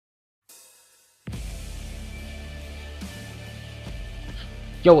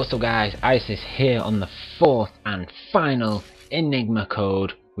Yo, what's up guys, Isis here on the fourth and final Enigma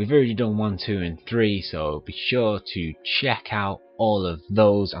Code. We've already done 1, 2 and 3, so be sure to check out all of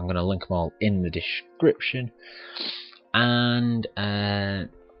those. I'm going to link them all in the description. And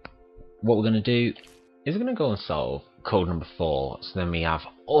what we're going to do is we're going to go and solve code number 4. So then we have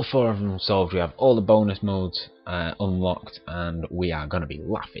all 4 of them solved, we have all the bonus modes unlocked, and we are going to be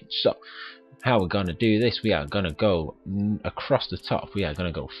laughing. So how we're going to do this, we are going to go across the top. We are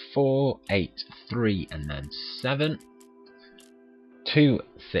going to go 4, 8, 3 and then 7, 2,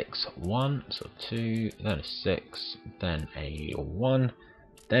 6, 1, so 2, then a 6, then a 1,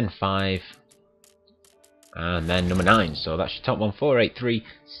 then 5 and then number 9. So that's your top one: 4, 8, 3,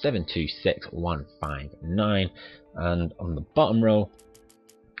 7, 2, 6, 1, 5, 9. And on the bottom row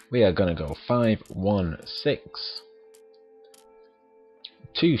we are going to go 5, 1, 6,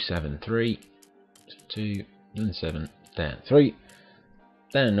 2, 7, 3, 2, then 7, then 3,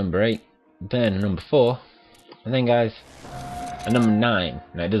 then number 8, then number 4, and then guys, a number 9.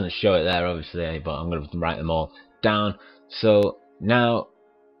 Now it doesn't show it there obviously, but I'm going to write them all down. So now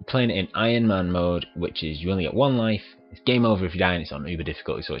playing it in Ironman mode, which is you only get 1 life, it's game over if you die, and it's on Uber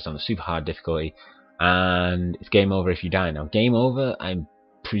difficulty, so it's on the super hard difficulty, and it's game over if you die. Now game over, I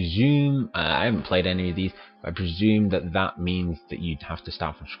presume, I haven't played any of these, but I presume that means that you'd have to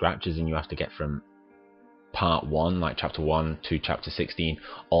start from scratch, as in you have to get from part 1, like chapter 1 to chapter 16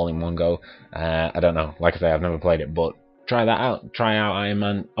 all in one go. I don't know, like I say, I've never played it, but try that out. Try out Iron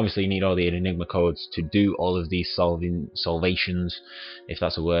Man. Obviously you need all the Enigma codes to do all of these solvations, if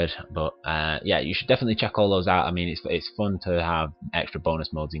that's a word, but yeah, you should definitely check all those out. I mean, it's fun to have extra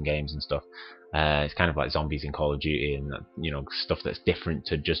bonus modes in games and stuff. It's kind of like zombies in Call of Duty, and you know, stuff that's different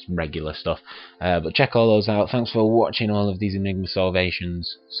to just regular stuff. But check all those out. Thanks for watching all of these Enigma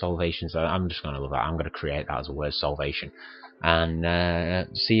solvations. I'm just gonna love that. I'm gonna create that as a word, solvation. And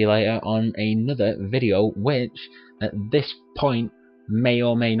see you later on another video, which at this point may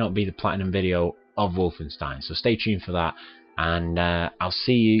or may not be the platinum video of Wolfenstein. So stay tuned for that, and I'll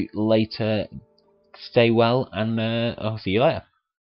see you later. Stay well, and I'll see you later.